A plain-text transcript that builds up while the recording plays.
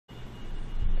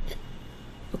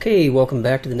Okay, welcome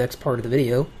back to the next part of the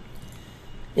video.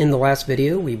 In the last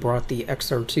video, we brought the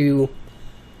XR2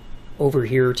 over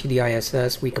here to the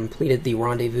ISS. We completed the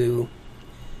rendezvous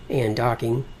and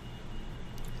docking.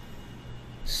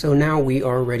 So now we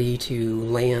are ready to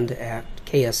land at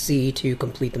KSC to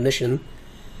complete the mission,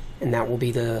 and that will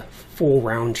be the full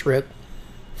round trip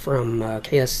from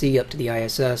KSC up to the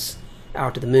ISS,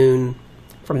 out to the moon,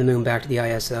 from the moon back to the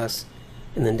ISS,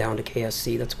 and then down to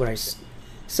KSC. That's what I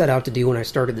set out to do when I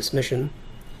started this mission.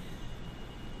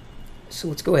 So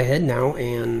let's go ahead now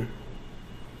and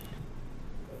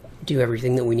do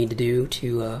everything that we need to do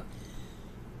to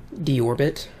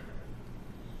deorbit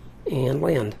and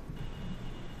land.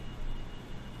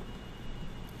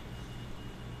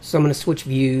 So I'm going to switch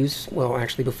views. Well,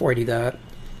 actually, before I do that,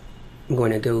 I'm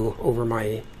going to go over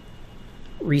my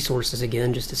resources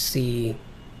again just to see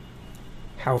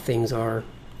how things are.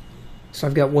 So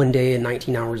I've got 1 day and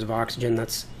 19 hours of oxygen.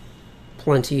 That's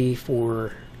plenty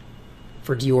for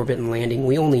deorbit and landing.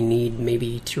 We only need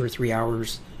maybe 2 or 3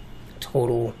 hours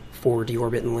total for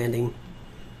deorbit and landing.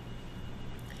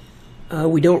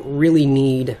 We don't really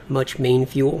need much main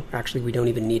fuel. Actually, we don't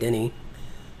even need any,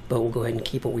 but we'll go ahead and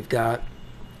keep what we've got.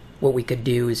 What we could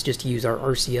do is just use our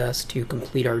RCS to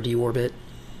complete our deorbit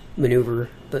maneuver,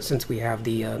 but since we have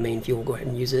the main fuel, go ahead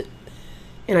and use it.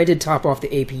 And I did top off the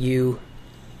APU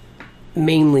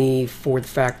mainly for the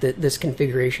fact that this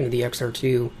configuration of the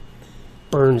XR2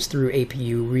 burns through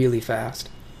APU really fast.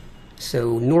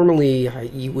 So normally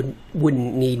you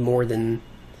wouldn't need more than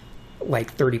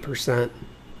like 30%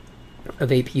 of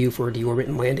APU for a deorbit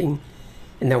and landing,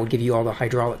 and that would give you all the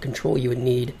hydraulic control you would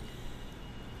need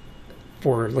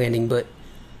for landing. But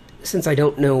since I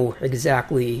don't know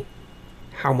exactly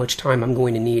how much time I'm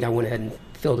going to need, I went ahead and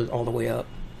filled it all the way up.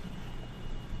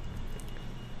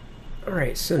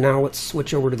 Alright, so now let's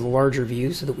switch over to the larger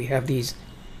view so that we have these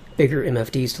bigger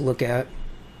MFDs to look at.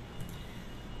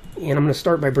 And I'm going to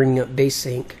start by bringing up base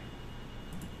sync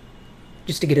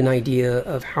just to get an idea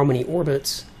of how many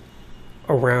orbits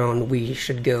around we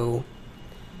should go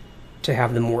to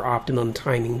have the more optimum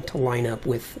timing to line up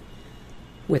with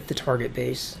the target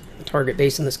base. The target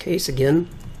base in this case, again,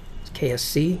 is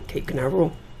KSC, Cape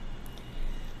Canaveral.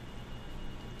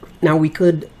 Now we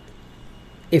could,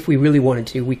 if we really wanted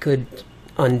to, we could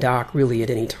undock really at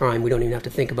any time. We don't even have to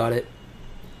think about it.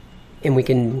 And we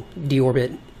can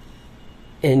deorbit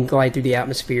and glide through the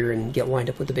atmosphere and get lined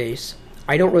up with the base.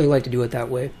 I don't really like to do it that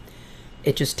way.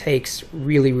 It just takes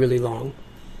really, really long.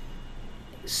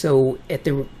 So at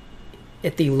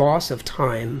the loss of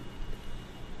time,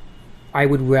 I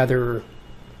would rather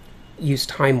use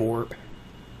time warp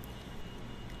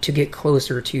to get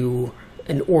closer to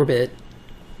an orbit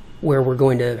where we're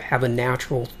going to have a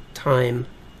natural time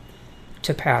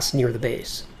to pass near the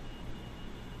base.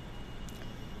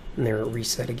 And there,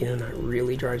 reset again. That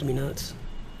really drives me nuts.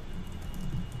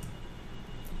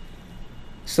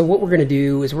 So what we're going to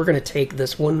do is we're going to take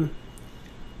this one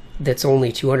that's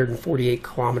only 248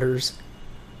 kilometers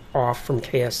off from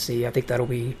KSC. I think that'll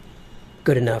be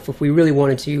good enough. If we really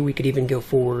wanted to, we could even go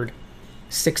forward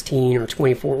 16 or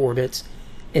 24 orbits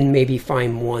and maybe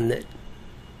find one that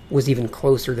was even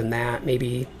closer than that,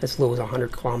 maybe as low as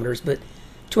 100 kilometers, but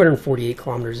 248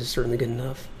 kilometers is certainly good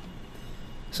enough.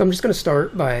 So I'm just going to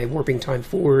start by warping time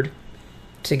forward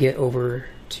to get over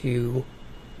to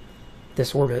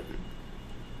this orbit.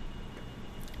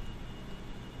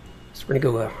 So we're going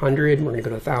to go 100, we're going to go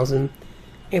to 1,000.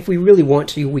 If we really want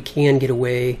to, we can get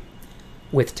away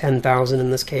with 10,000 in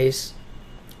this case,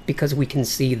 because we can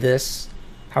see this,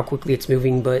 how quickly it's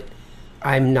moving, but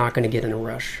I'm not going to get in a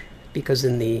rush, because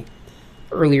in the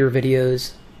earlier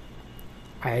videos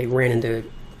I ran into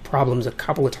problems a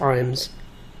couple of times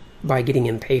by getting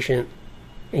impatient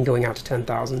and going out to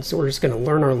 10,000. So we're just going to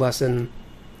learn our lesson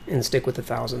and stick with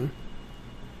 1,000.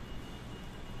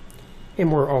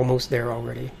 And we're almost there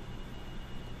already.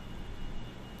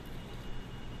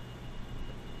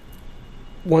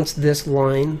 Once this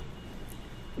line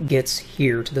gets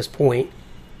here to this point,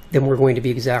 then we're going to be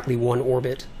exactly one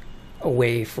orbit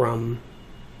away from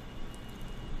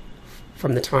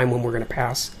the time when we're going to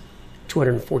pass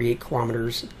 248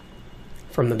 kilometers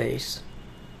from the base.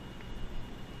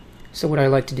 So what I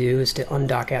like to do is to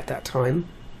undock at that time,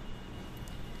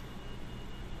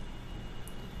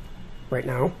 right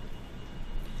now,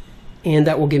 and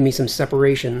that will give me some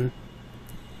separation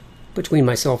between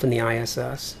myself and the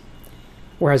ISS.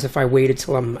 Whereas if I waited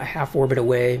till I'm a half orbit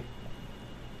away,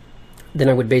 then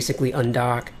I would basically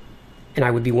undock, and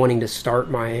I would be wanting to start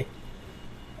my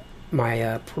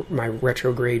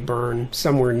retrograde burn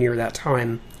somewhere near that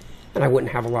time, and I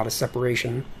wouldn't have a lot of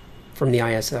separation from the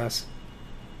ISS.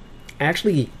 I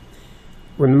actually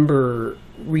remember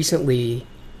recently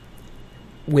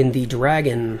when the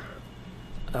Dragon,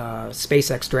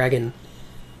 SpaceX Dragon,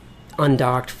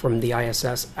 undocked from the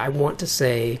ISS, I want to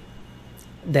say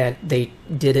that they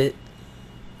did it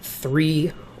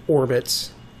 3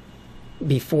 orbits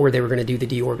before they were going to do the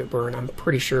deorbit burn. I'm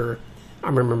pretty sure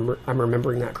I'm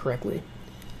remembering that correctly.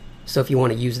 So if you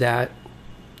want to use that,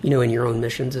 in your own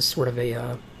missions as sort of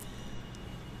a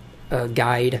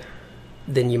guide,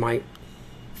 then you might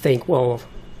think, well,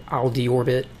 I'll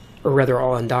deorbit, or rather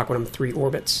I'll undock when I'm 3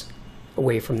 orbits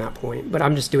away from that point. But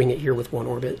I'm just doing it here with 1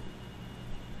 orbit.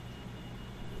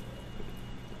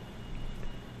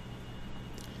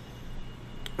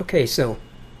 Okay, so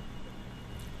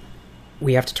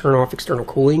we have to turn off external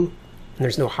cooling, and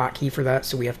there's no hotkey for that,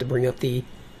 so we have to bring up the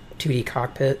 2D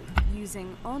cockpit.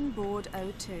 Using onboard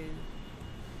O2.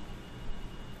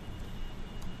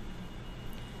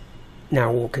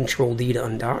 Now we'll Control D to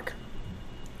undock.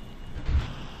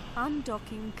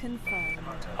 Undocking confirmed.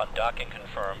 Undocking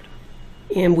confirmed.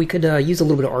 And we could use a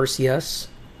little bit of RCS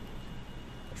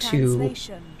to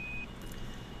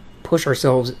push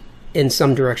ourselves in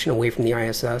some direction away from the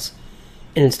ISS.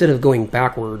 And instead of going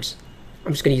backwards,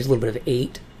 I'm just going to use a little bit of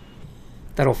 8.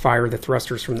 That'll fire the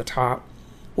thrusters from the top,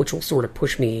 which will sort of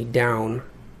push me down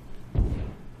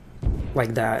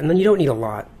like that. And then you don't need a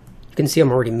lot. You can see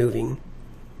I'm already moving.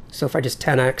 So if I just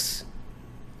 10x,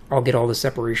 I'll get all the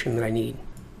separation that I need.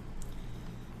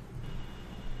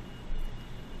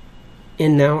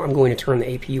 And now I'm going to turn the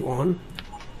APU on.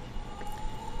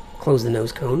 Close the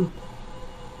nose cone.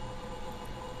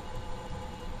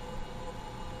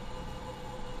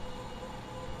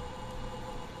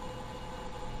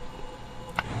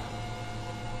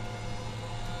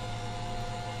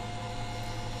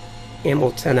 And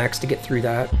we'll 10x to get through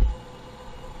that.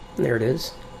 And there it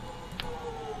is.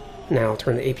 Now I'll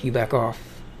turn the APU back off.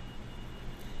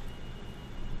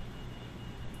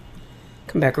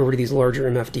 Come back over to these larger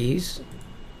MFDs.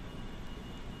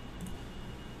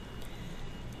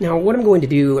 Now what I'm going to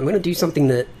do, I'm going to do something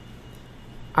that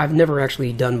I've never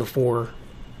actually done before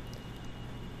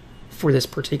for this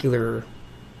particular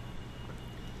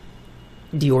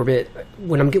deorbit.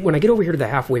 When I get over here to the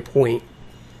halfway point,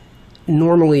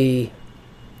 normally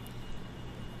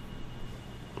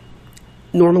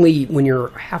when you're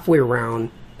halfway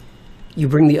around, you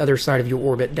bring the other side of your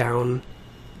orbit down,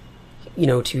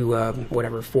 to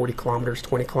whatever, 40 kilometers,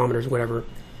 20 kilometers, whatever,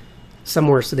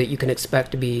 somewhere so that you can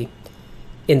expect to be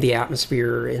in the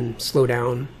atmosphere and slow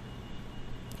down,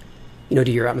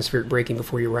 do your atmospheric braking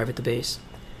before you arrive at the base.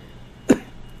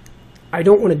 I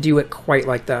don't want to do it quite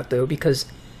like that, though, because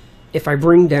if I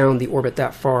bring down the orbit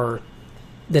that far,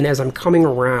 then as I'm coming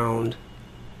around,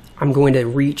 I'm going to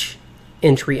reach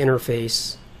entry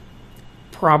interface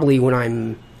probably when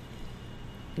I'm,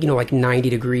 like 90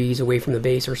 degrees away from the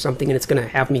base or something, and it's going to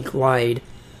have me glide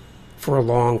for a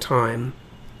long time.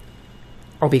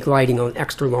 I'll be gliding an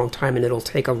extra long time, and it'll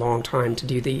take a long time to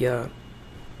do the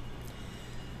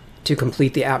to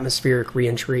complete the atmospheric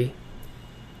reentry.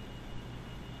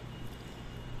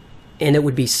 And it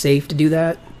would be safe to do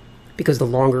that, because the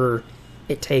longer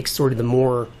it takes, sort of the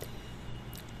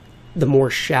more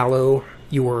shallow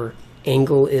your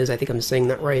angle is, I think I'm saying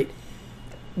that right,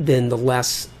 then the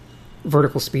less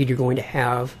vertical speed you're going to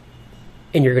have,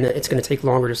 and it's going to take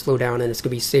longer to slow down, and it's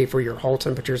going to be safer. Your hull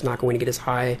temperature is not going to get as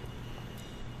high.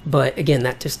 But again,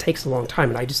 that just takes a long time,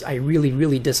 and I really,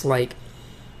 really dislike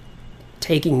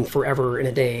taking forever in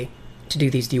a day to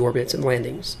do these deorbits and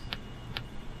landings.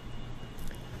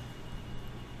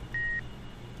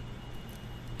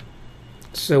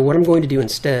 So what I'm going to do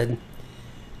instead,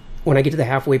 when I get to the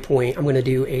halfway point, I'm going to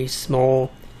do a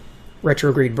small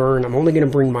retrograde burn. I'm only going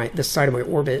to bring this side of my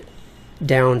orbit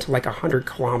down to like 100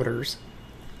 kilometers.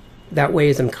 That way,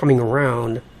 as I'm coming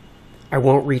around, I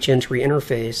won't reach entry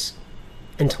interface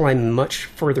until I'm much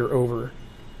further over,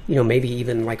 maybe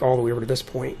even like all the way over to this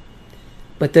point.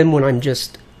 But then when I'm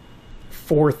just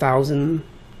 4,000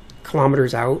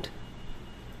 kilometers out,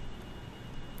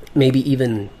 maybe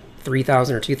even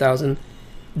 3,000 or 2,000,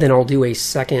 then I'll do a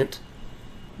second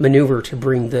maneuver to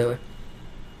bring the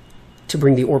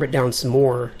orbit down some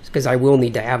more, because I will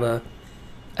need to have a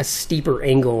steeper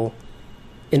angle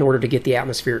in order to get the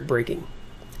atmospheric braking.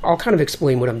 I'll kind of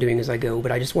explain what I'm doing as I go,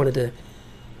 but I just wanted to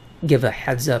give a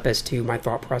heads up as to my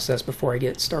thought process before I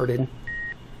get started.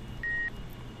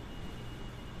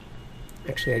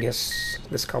 Actually, I guess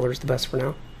this color is the best for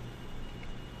now.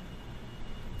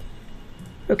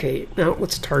 Okay, now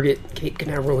let's target Cape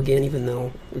Canaveral again, even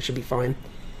though we should be fine.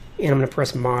 And I'm going to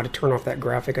press Mod to turn off that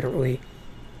graphic. I don't really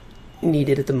need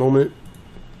it at the moment.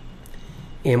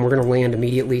 And we're going to land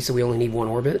immediately, so we only need 1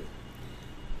 orbit.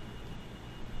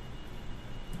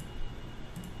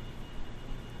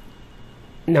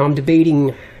 Now I'm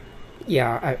debating,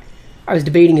 yeah, I was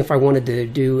debating if I wanted to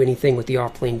do anything with the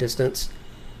off-plane distance,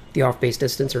 the off-base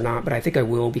distance or not, but I think I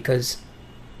will because,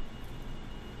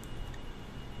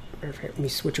 let me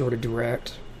switch over to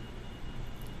direct.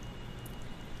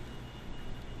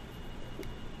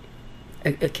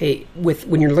 Okay,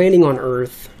 when you're landing on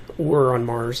Earth or on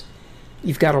Mars,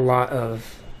 you've got a lot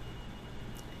of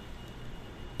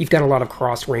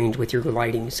cross range with your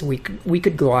gliding. So we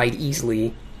could glide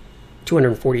easily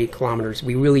 248 kilometers.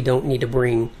 We really don't need to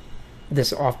bring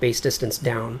this off-base distance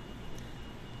down.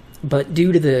 But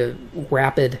due to the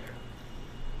rapid,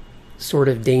 sort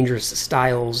of dangerous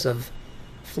styles of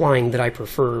flying that I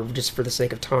prefer, just for the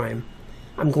sake of time,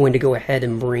 I'm going to go ahead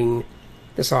and bring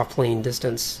this off-plane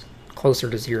distance closer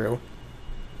to 0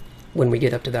 when we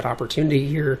get up to that opportunity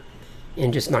here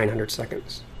in just 900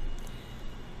 seconds.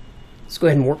 Let's go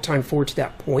ahead and warp time forward to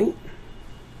that point.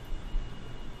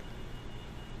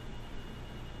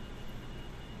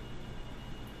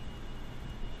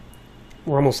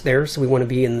 We're almost there, so we want to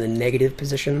be in the negative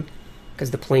position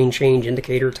because the plane change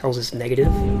indicator tells us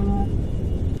negative.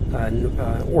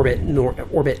 Orbit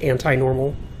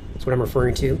anti-normal, that's what I'm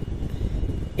referring to.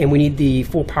 And we need the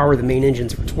full power of the main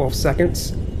engines for 12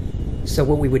 seconds. So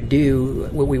what we would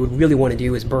really want to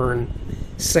do is burn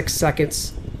 6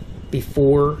 seconds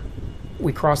before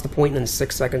we cross the point and then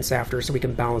 6 seconds after, so we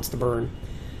can balance the burn.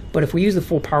 But if we use the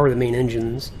full power of the main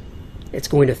engines, it's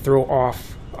going to throw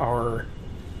off our...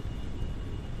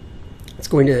 It's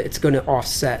going to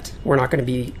offset. We're not going to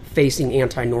be facing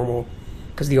anti-normal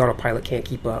because the autopilot can't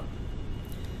keep up.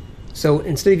 So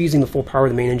instead of using the full power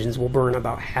of the main engines, we'll burn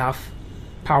about half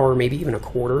power, maybe even a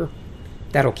quarter.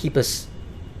 That'll keep us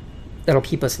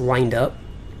lined up,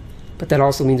 but that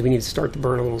also means we need to start the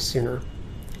burn a little sooner.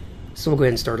 So we'll go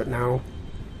ahead and start it now.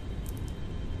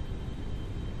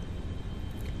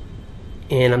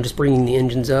 And I'm just bringing the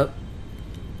engines up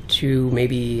to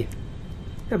maybe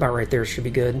about right there should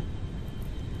be good.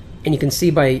 And you can see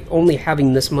by only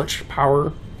having this much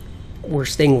power, we're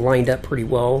staying lined up pretty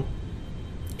well,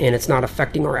 and it's not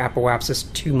affecting our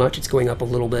apoapsis too much. It's going up a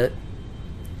little bit.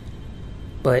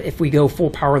 But if we go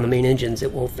full power on the main engines,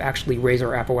 it will actually raise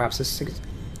our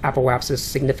apoapsis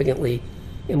significantly,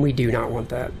 and we do not want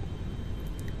that.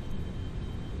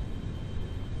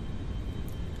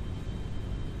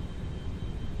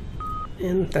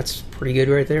 And that's pretty good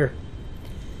right there.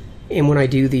 And when I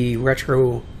do the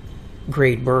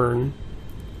retrograde burn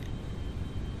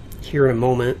here in a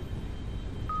moment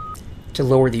to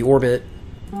lower the orbit,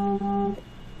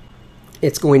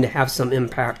 it's going to have some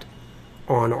impact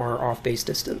on our off-base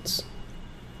distance.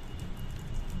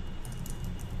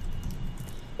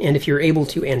 And if you're able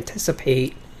to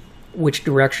anticipate which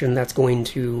direction that's going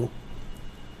to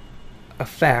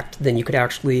affect, then you could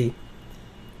actually,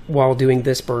 while doing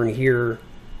this burn here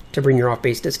to bring your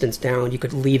off-base distance down, you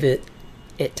could leave it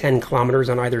at 10 kilometers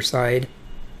on either side,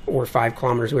 or 5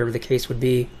 kilometers, whatever the case would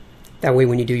be. That way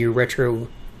when you do your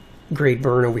retrograde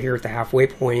burn over here at the halfway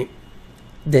point,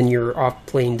 then your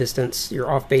off-plane distance, your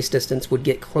off-base distance would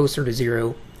get closer to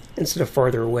 0 instead of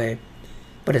farther away.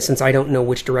 But since I don't know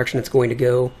which direction it's going to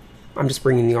go, I'm just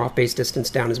bringing the off-base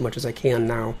distance down as much as I can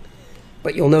now.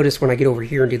 But you'll notice when I get over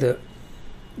here and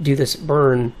do this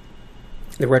burn,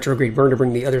 the retrograde burn to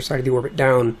bring the other side of the orbit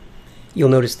down, you'll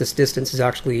notice this distance is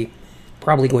actually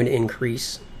probably going to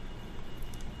increase.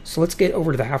 So let's get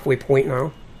over to the halfway point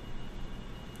now.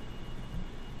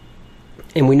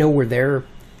 And we know we're there.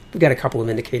 We've got a couple of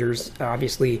indicators,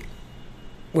 obviously,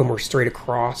 when we're straight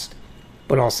across,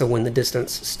 but also when the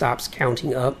distance stops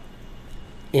counting up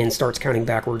and starts counting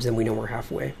backwards, then we know we're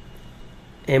halfway.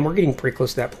 And we're getting pretty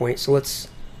close to that point, so let's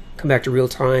come back to real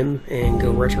time and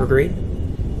go retrograde.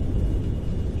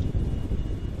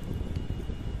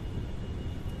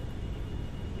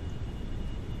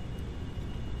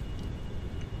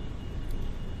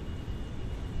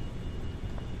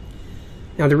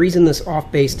 Now the reason this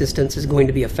off-base distance is going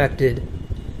to be affected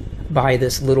by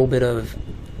this little bit of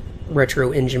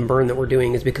retro engine burn that we're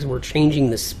doing is because we're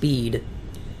changing the speed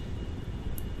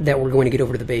that we're going to get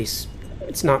over to the base.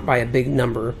 It's not by a big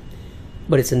number,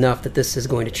 but it's enough that this is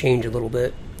going to change a little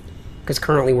bit, because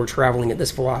currently we're traveling at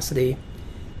this velocity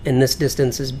and this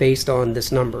distance is based on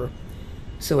this number.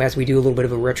 So as we do a little bit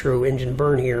of a retro engine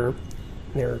burn here,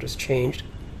 there, just changed,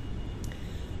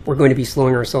 we're going to be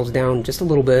slowing ourselves down just a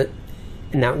little bit,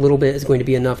 and that little bit is going to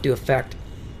be enough to affect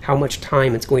how much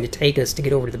time it's going to take us to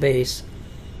get over to the base.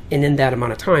 And in that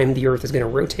amount of time, the Earth is going to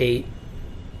rotate,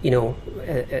 is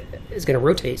going to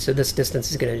rotate, so this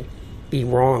distance is going to be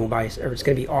wrong or it's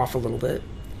going to be off a little bit.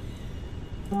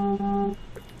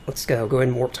 Let's go ahead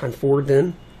and warp time forward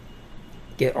then.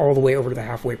 Get all the way over to the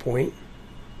halfway point.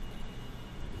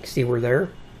 See, we're there.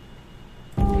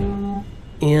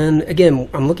 And again,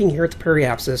 I'm looking here at the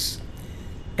periapsis,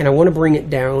 and I want to bring it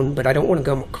down, but I don't want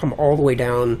to come all the way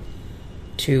down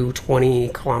to 20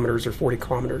 kilometers or 40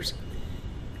 kilometers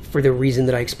for the reason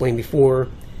that I explained before,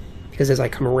 because as I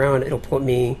come around, it'll put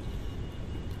me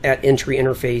at entry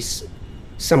interface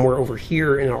somewhere over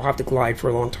here, and I'll have to glide for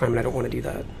a long time, and I don't want to do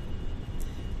that.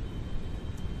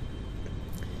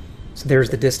 So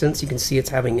there's the distance. You can see it's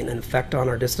having an effect on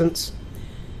our distance.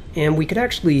 And we could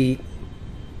actually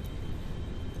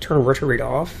turn rotor rate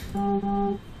off.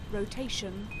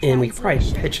 Rotation. And we could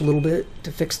probably pitch a little bit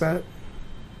to fix that.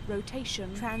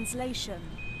 Rotation. Translation.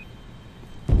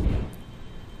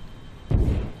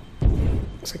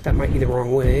 Looks like that might be the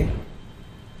wrong way.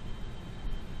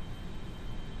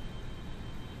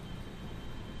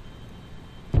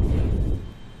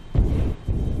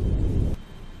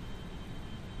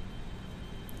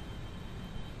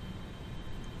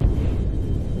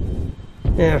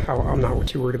 I'm not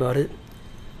too worried about it.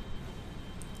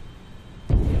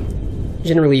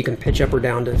 Generally, you can pitch up or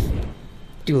down to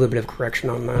do a little bit of correction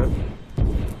on that.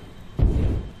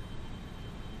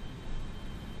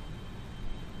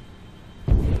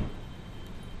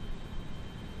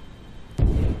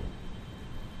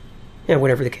 Yeah,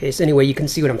 whatever the case. Anyway, you can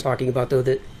see what I'm talking about, though,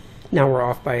 that now we're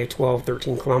off by 12,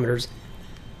 13 kilometers.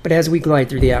 But as we glide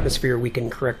through the atmosphere, we can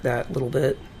correct that a little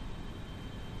bit.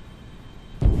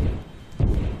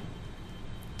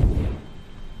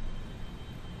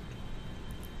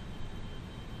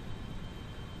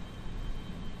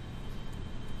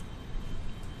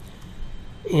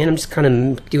 And I'm just kind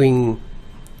of doing a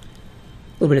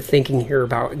little bit of thinking here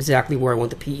about exactly where I want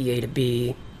the PEA to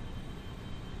be.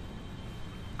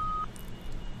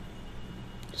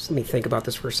 Just let me think about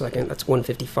this for a second. That's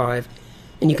 155.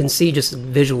 And you can see just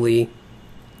visually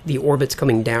the orbit's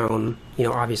coming down, you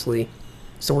know, obviously.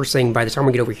 So we're saying by the time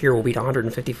we get over here, we'll be at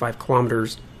 155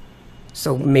 kilometers.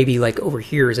 So maybe like over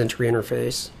here is entry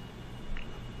interface.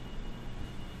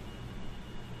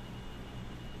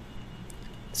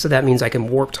 So that means I can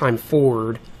warp time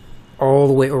forward all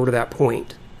the way over to that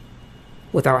point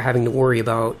without having to worry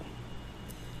about,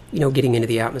 you know, getting into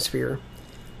the atmosphere.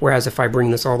 Whereas if I bring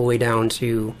this all the way down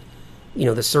to, you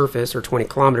know, the surface or 20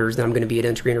 kilometers, then I'm going to be at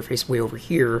entry interface way over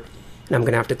here, and I'm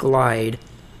going to have to glide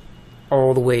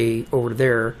all the way over to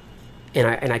there,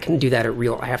 and I can do that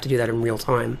I have to do that in real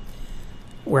time.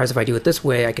 Whereas if I do it this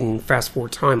way, I can fast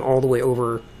forward time all the way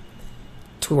over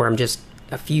to where I'm just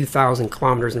a few thousand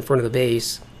kilometers in front of the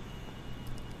base,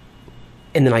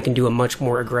 and then I can do a much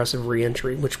more aggressive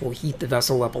re-entry, which will heat the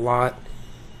vessel up a lot,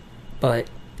 but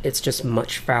it's just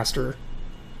much faster.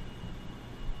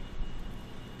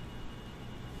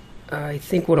 I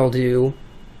think what I'll do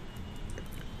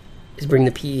is bring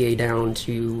the PEA down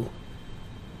to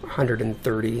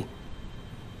 130.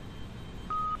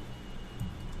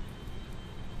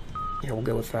 Yeah, we'll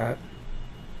go with that.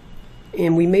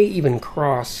 And we may even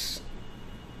cross...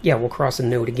 Yeah, we'll cross a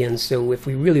node again, so if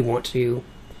we really want to,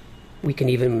 we can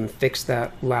even fix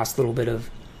that last little bit of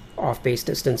off-base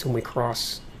distance when we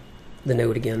cross the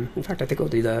node again. In fact, I think I'll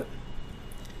do that.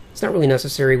 It's not really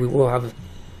necessary. We will have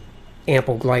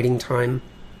ample gliding time.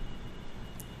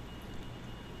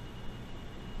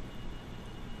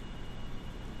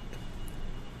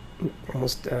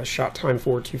 Almost shot time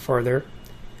forward too far there,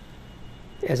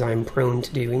 as I'm prone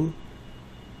to doing.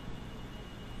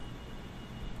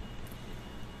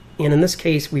 And in this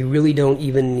case, we really don't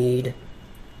even need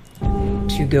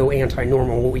to go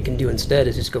anti-normal. What we can do instead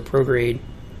is just go prograde,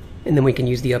 and then we can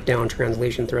use the up-down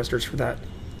translation thrusters for that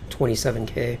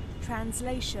 27K.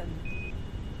 Translation.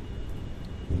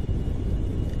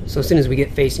 So as soon as we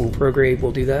get facing prograde,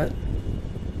 we'll do that.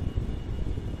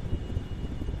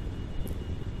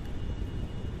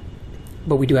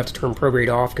 But we do have to turn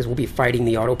prograde off because we'll be fighting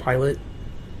the autopilot.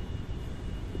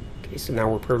 Okay, so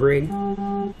now we're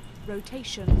prograde.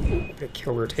 Rotation.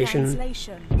 Kill rotation.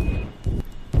 Translation.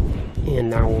 And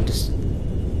now we'll just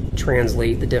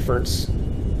translate the difference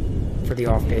for the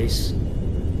off base.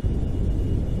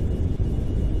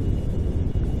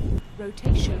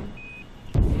 Rotation.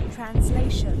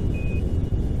 Translation.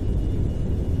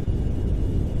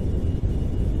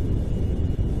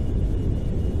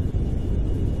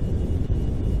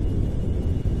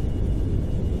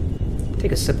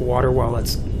 Take a sip of water while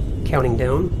it's counting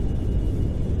down.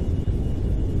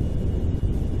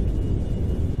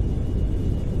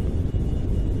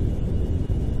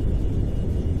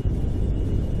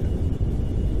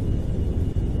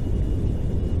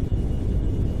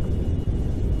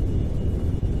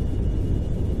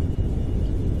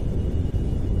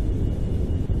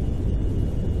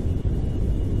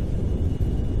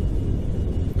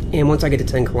 And once I get to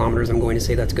 10 kilometers, I'm going to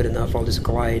say that's good enough. I'll just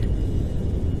glide.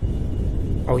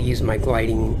 I'll use my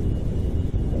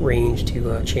gliding range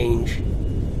to change.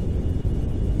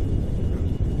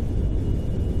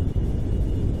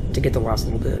 To get the last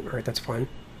little bit. Alright, that's fine.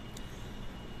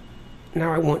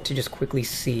 Now I want to just quickly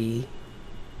see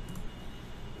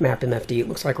map MFD. It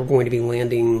looks like we're going to be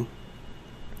landing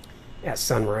at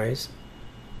sunrise.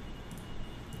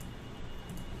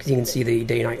 Because you can see the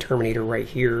day-night terminator right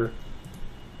here.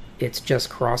 It's just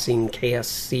crossing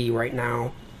KSC right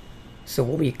now. So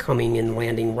we'll be coming and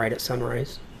landing right at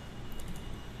sunrise.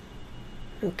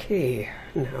 Okay,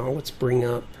 now let's bring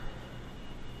up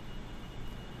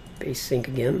base sync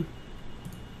again.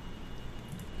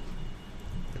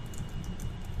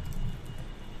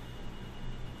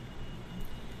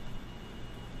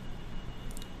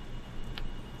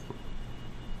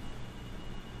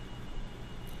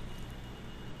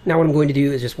 Now what I'm going to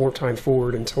do is just warp time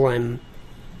forward until I'm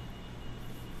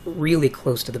really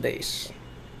close to the base.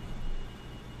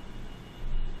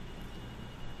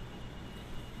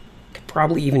 Could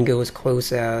probably even go as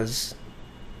close as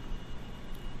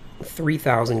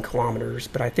 3,000 kilometers,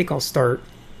 but I think I'll start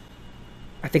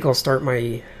my I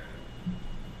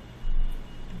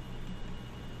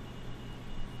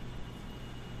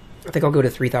think I'll go to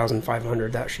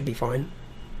 3,500. That should be fine.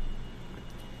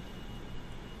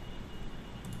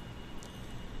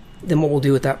 Then what we'll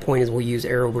do at that point is we'll use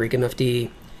Aerobrake MFD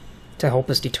to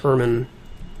help us determine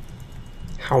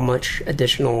how much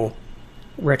additional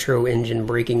retro engine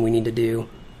braking we need to do.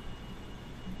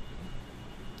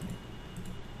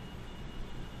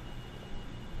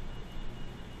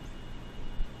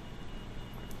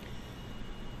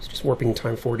 It's just warping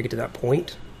time forward to get to that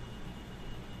point.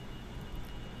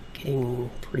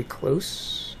 Getting pretty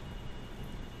close.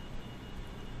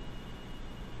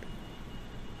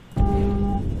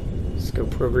 Let's go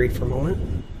prograde for a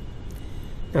moment.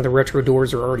 Now the retro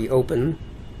doors are already open.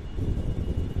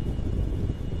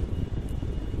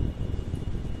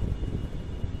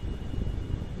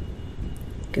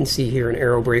 You can see here in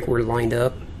Aerobrake we're lined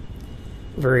up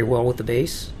very well with the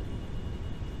base.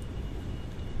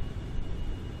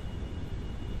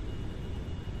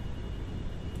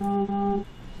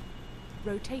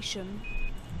 Rotation.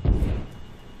 You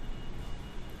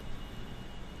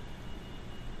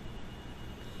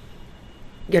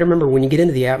gotta remember, when you get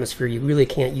into the atmosphere, you really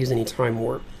can't use any time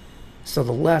warp. So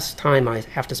the less time I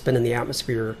have to spend in the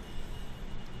atmosphere,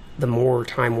 the more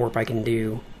time warp I can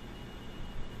do.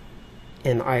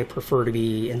 And I prefer to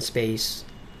be in space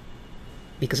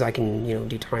because I can, you know,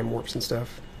 do time warps and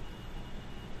stuff.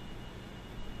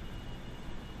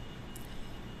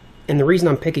 And the reason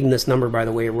I'm picking this number, by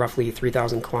the way, roughly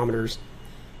 3,000 kilometers,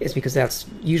 is because that's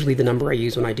usually the number I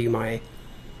use when I do my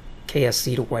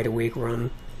KSC to Wide Awake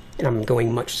run. And I'm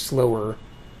going much slower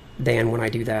than when I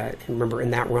do that. And remember,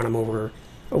 in that run I'm over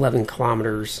 11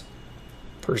 kilometers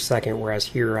per second, whereas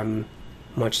here I'm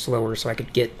much slower, so I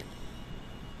could get...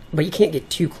 But you can't get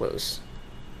too close,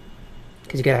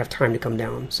 because you gotta have time to come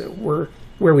down. So we're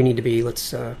where we need to be. Let's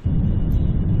start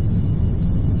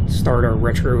our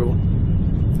retro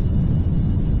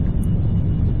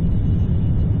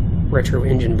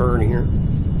engine burn here.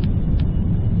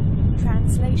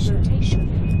 Translation. Rotation.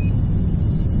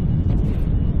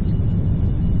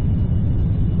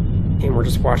 And we're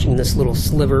just watching this little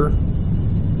sliver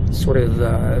sort of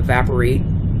evaporate,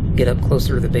 get up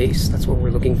closer to the base. That's what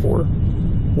we're looking for.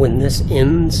 When this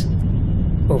ends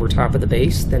over top of the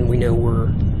base, then we know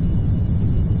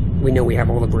we have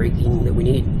all the braking that we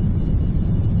need.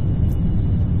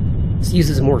 This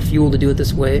uses more fuel to do it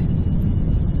this way,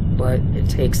 but it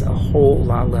takes a whole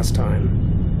lot less time.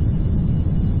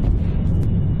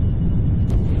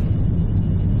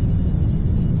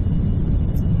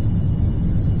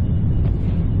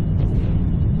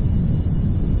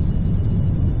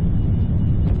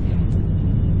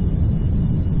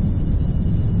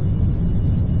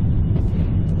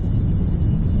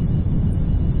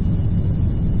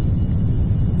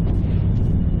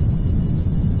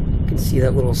 See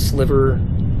that little sliver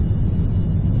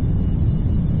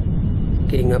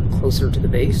getting up closer to the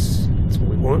base? That's what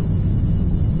we want.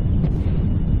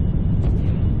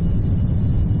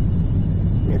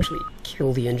 Actually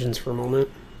kill the engines for a moment.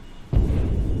 A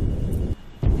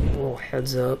little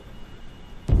heads up.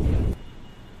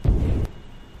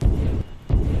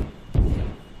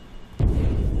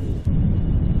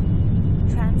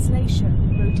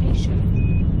 Translation. Rotation.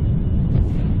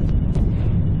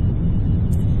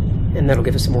 And that'll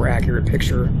give us a more accurate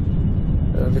picture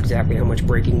of exactly how much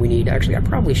braking we need. Actually, I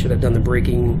probably should have done the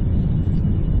braking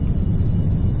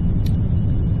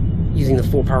using the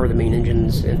full power of the main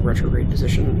engines in retrograde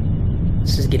position.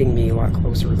 This is getting me a lot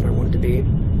closer than I wanted to be.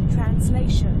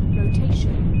 Translation.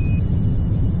 Rotation.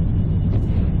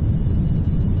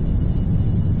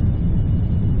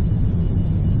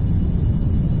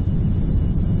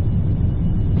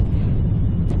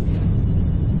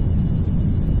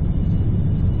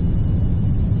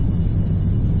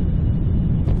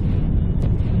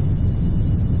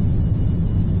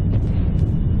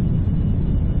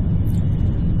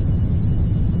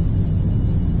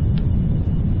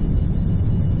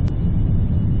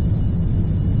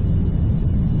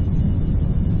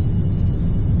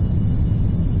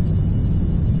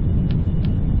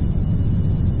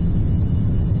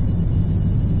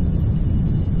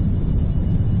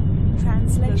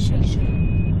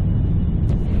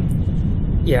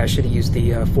 Yeah, I should have used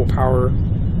the full power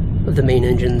of the main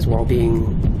engines while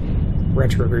being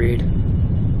retrograde.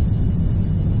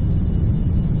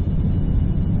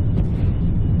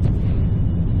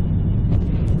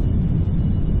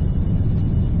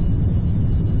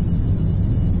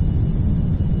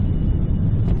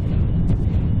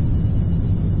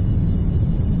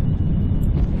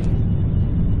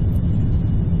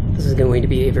 This is going to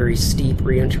be a very steep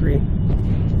re-entry.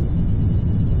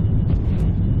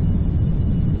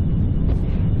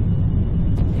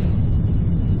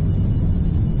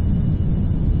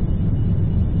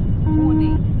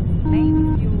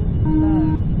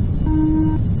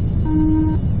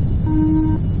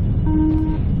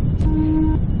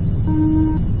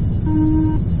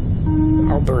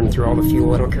 Burn through all the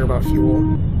fuel. I don't care about fuel.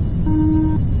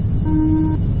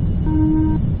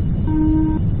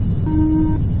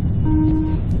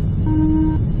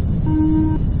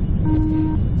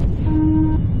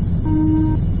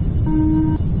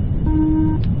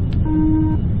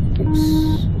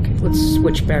 Oops. Okay, let's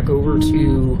switch back over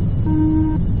to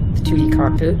the 2D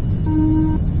cockpit.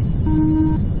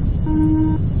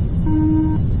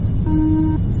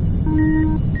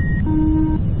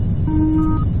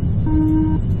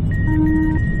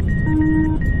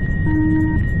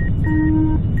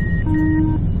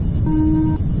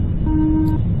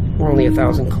 Only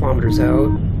 1,000 kilometers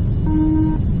out.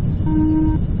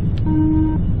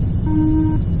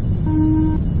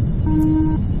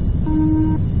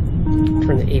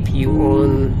 Turn the APU on.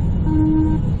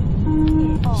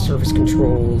 Surface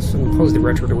controls. And close the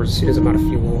retro doors as soon as I'm out of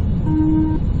fuel.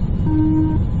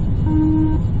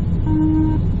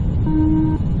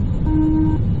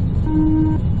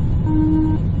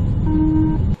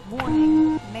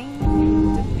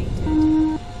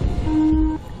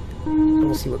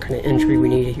 See what kind of entry we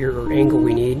need here, or angle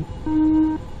we need.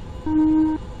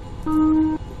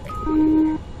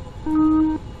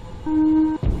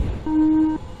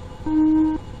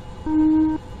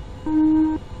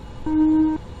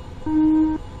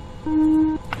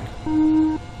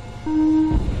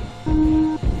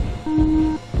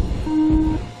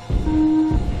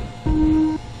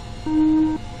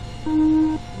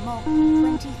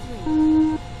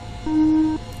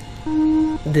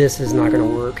 This is not going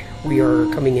to work. We are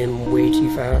coming in way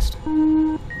too fast.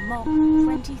 Mach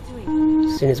 23.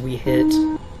 As soon as we hit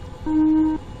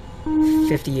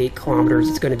 58 kilometers,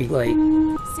 it's going to be like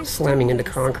slamming into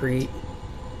concrete.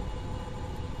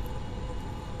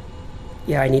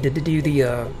 Yeah, I needed to do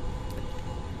the,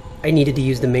 I needed to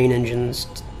use the main engines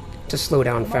to slow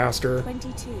down faster,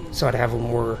 so I'd have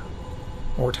more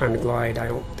time to glide. I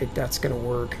don't think that's going to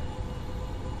work.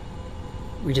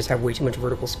 We just have way too much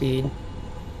vertical speed.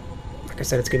 Like I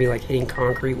said, it's going to be like hitting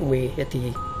concrete when we hit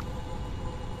the,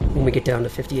 when we get down to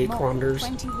 58 kilometers.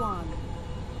 21.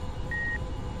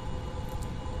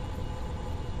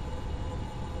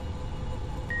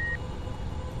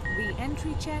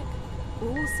 Re-entry check.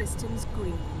 All systems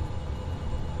green.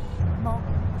 Mach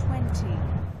 20.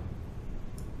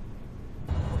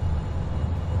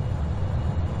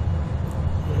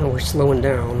 Well, we're slowing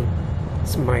down.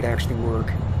 This might actually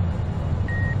work.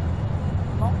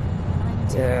 Mach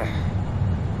 19. Yeah.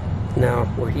 No,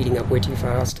 we're heating up way too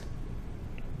fast.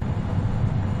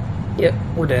 Yep,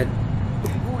 we're dead.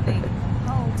 Warning.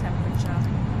 Hull temperature.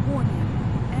 Warning.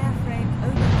 Airframe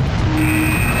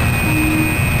overheating.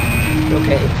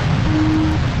 Okay.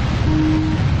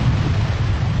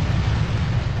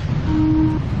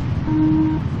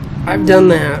 I've done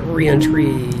that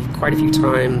re-entry quite a few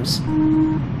times,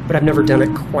 but I've never done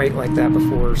it quite like that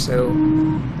before, so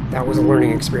that was a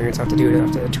learning experience. I have to do it. I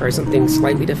have to try something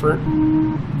slightly different.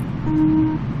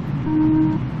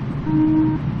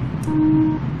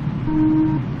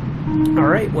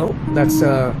 Alright, well, that's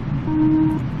a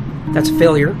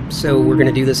failure, so we're going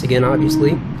to do this again,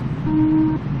 obviously.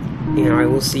 And I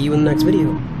will see you in the next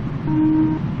video.